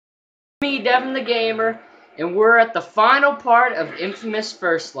me, Devin the Gamer, and we're at the final part of Infamous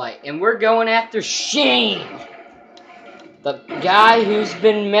First Light, and we're going after Shane, the guy who's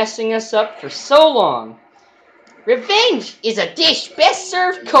been messing us up for so long. Revenge is a dish best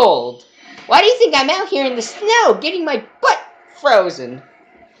served cold. Why do you think I'm out here in the snow getting my butt frozen?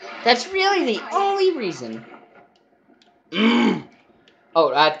 That's really the only reason.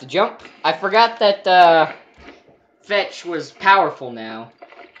 Oh, I have to jump? I forgot that, Fetch was powerful now.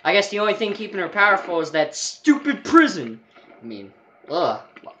 I guess the only thing keeping her powerful is that stupid prison. I mean, ugh.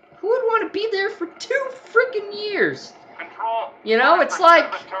 Who would want to be there for 2 freaking years? Control. You know, it's like...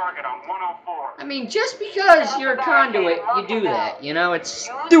 Target on 104. I mean, just because you're a conduit, you do that. You know, it's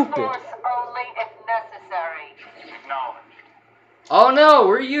stupid. Use force only if necessary. Acknowledged. Oh no,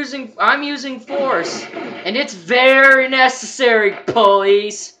 I'm using force. And it's very necessary,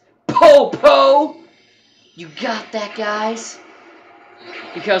 police. Po-po! You got that, guys?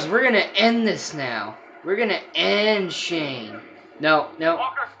 Because we're gonna end this now. We're gonna end Shane. No.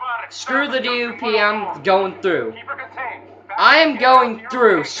 Screw the DUP, I'm going through. Keep her contained. I am going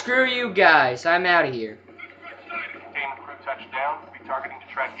through. Screw you guys. I'm out of here. Containment crew touchdown. Be targeting to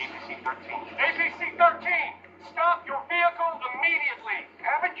track APC-13. APC-13! Stop your vehicle immediately!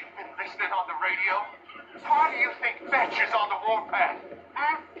 Haven't you been listening on the radio? Why do you think Fetch is on the warpath?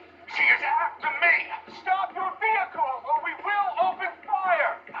 She is after me! Stop your vehicle or we will open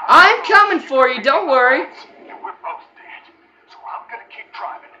fire! I'm coming for you, don't worry. And we're both dead. So I'm gonna keep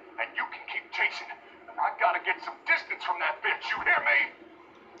driving, and you can keep chasing. And I gotta get some distance from that bitch, you hear me?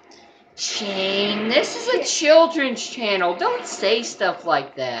 Shane, this is a children's channel. Don't say stuff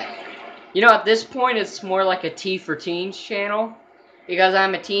like that. You know, at this point, it's more like a T for Teens channel. Because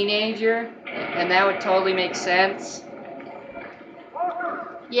I'm a teenager, and that would totally make sense.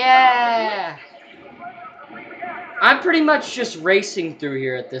 Yeah! I'm pretty much just racing through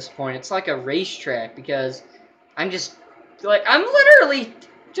here at this point. It's like a racetrack, because I'm just... like, I'm literally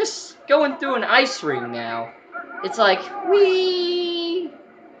just going through an ice ring now. It's like, wee!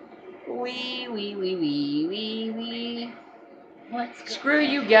 Wee, wee, wee, wee, wee, wee. Screw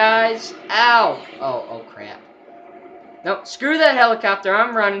you guys. Ow. Oh, crap. Nope, screw that helicopter.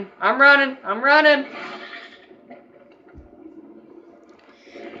 I'm running.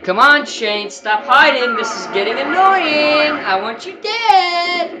 Come on, Shane. Stop hiding. This is getting annoying. I want you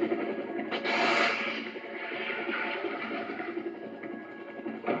dead.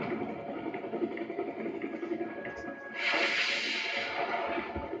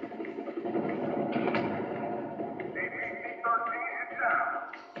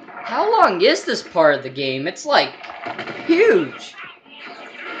 How long is this part of the game? It's like huge.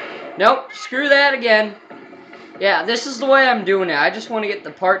 Nope, screw that again. Yeah, this is the way I'm doing it. I just want to get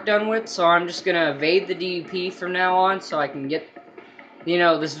the part done with, so I'm just going to evade the DUP from now on so I can get, you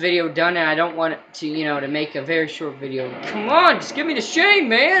know, this video done, and I don't want it to, you know, to make a very short video. Come on, just give me the Shane,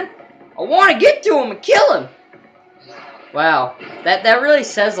 man. I want to get to him and kill him. Wow, that really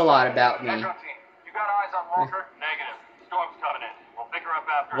says a lot about me. You got eyes on Walker? Negative. Storm's coming in. We'll pick her up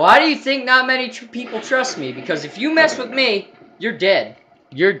after. Why do you think not many people trust me? Because if you mess with me, you're dead.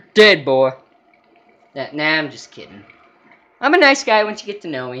 You're dead, boy. Nah, I'm just kidding. I'm a nice guy once you get to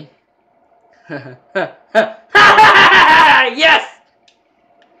know me. Yes!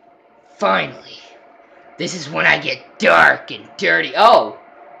 Finally. This is when I get dark and dirty. Oh,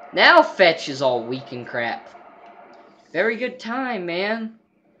 now Fetch is all weak and crap. Very good time, man.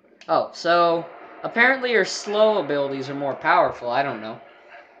 Oh, so apparently her slow abilities are more powerful. I don't know.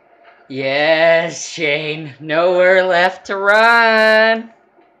 Yes, Shane. Nowhere left to run,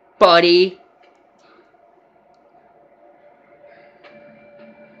 buddy.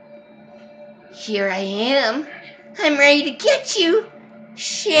 Here I am. I'm ready to get you,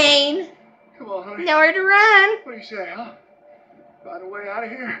 Shane. Come on, honey. Nowhere to run. What do you say, huh? Find a way out of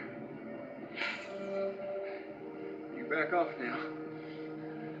here? You back off now.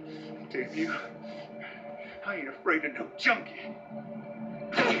 Damn you. I ain't afraid of no junkie.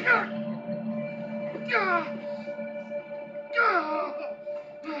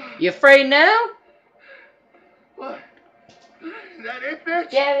 You afraid now? What? Is that it,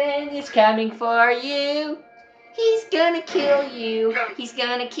 bitch? Devin is coming for you. He's gonna kill you. He's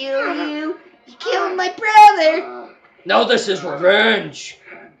gonna kill you. You killed my brother. No, this is revenge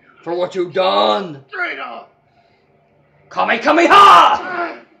for what you've done. Straight off.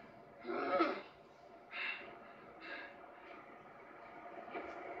 Kamehameha!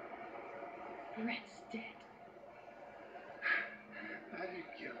 Red's dead. I didn't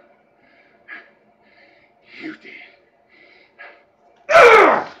kill him. You did.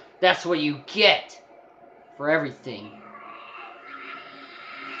 That's what you get for everything.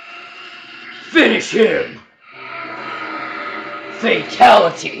 Finish him!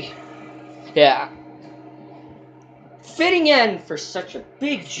 Fatality! Yeah. Fitting end for such a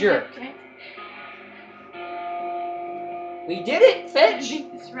big jerk. We did it, Fitch!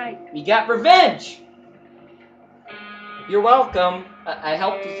 That's right. We got revenge! You're welcome. I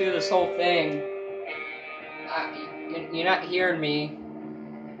helped you through this whole thing. You're not hearing me.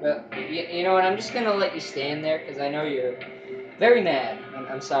 But, you know what, I'm just gonna let you stand there, because I know you're very mad.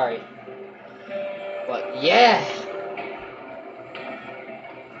 I'm sorry. But, yeah!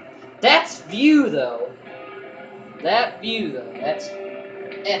 That's view, though. That view, though.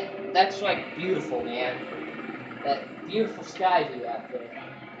 That's like, beautiful, man. That beautiful sky view out there.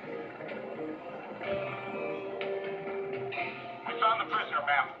 We found the prisoner,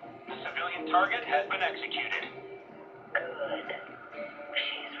 ma'am. The civilian target has been executed. Good.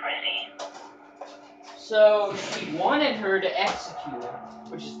 She's ready. So, she wanted her to execute her,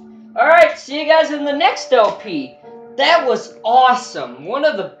 which is... Alright, see you guys in the next LP. That was awesome. One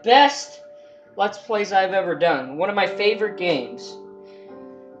of the best Let's Plays I've ever done. One of my favorite games.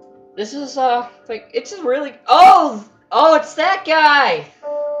 This is, like, it's a really... Oh, it's that guy!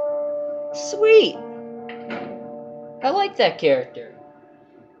 Sweet. I like that character.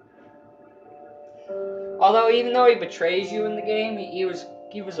 Although, even though he betrays you in the game, he was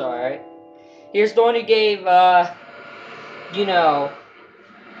alright. Here's the one who gave, you know...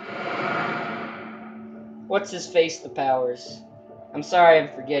 What's his face the powers? I'm sorry, I'm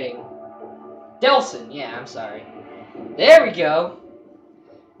forgetting. Delsin, yeah, I'm sorry. There we go.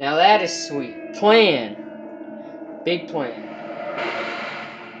 Now that is sweet. Plan. Big plan.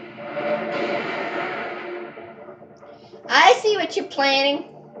 I see what you're planning.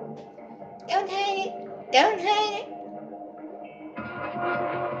 Don't hide it. Don't hide it.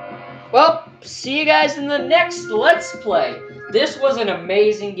 Well, see you guys in the next Let's Play. This was an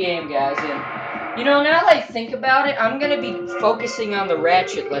amazing game, guys. And, you know, now that I think about it, I'm going to be focusing on the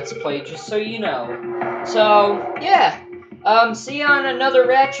Ratchet Let's Play, just so you know. So, yeah. See you on another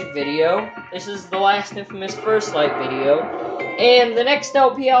Ratchet video. This is the last Infamous First Light video. And the next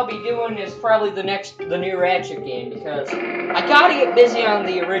LP I'll be doing is probably the new Ratchet game, because I gotta get busy on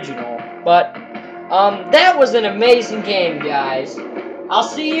the original. But, that was an amazing game, guys. I'll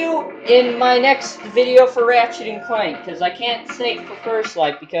see you in my next video for Ratchet and Clank, because I can't say for First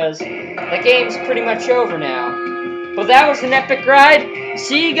Light, because the game's pretty much over now. But that was an epic ride.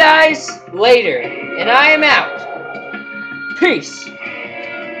 See you guys later, and I am out. Peace.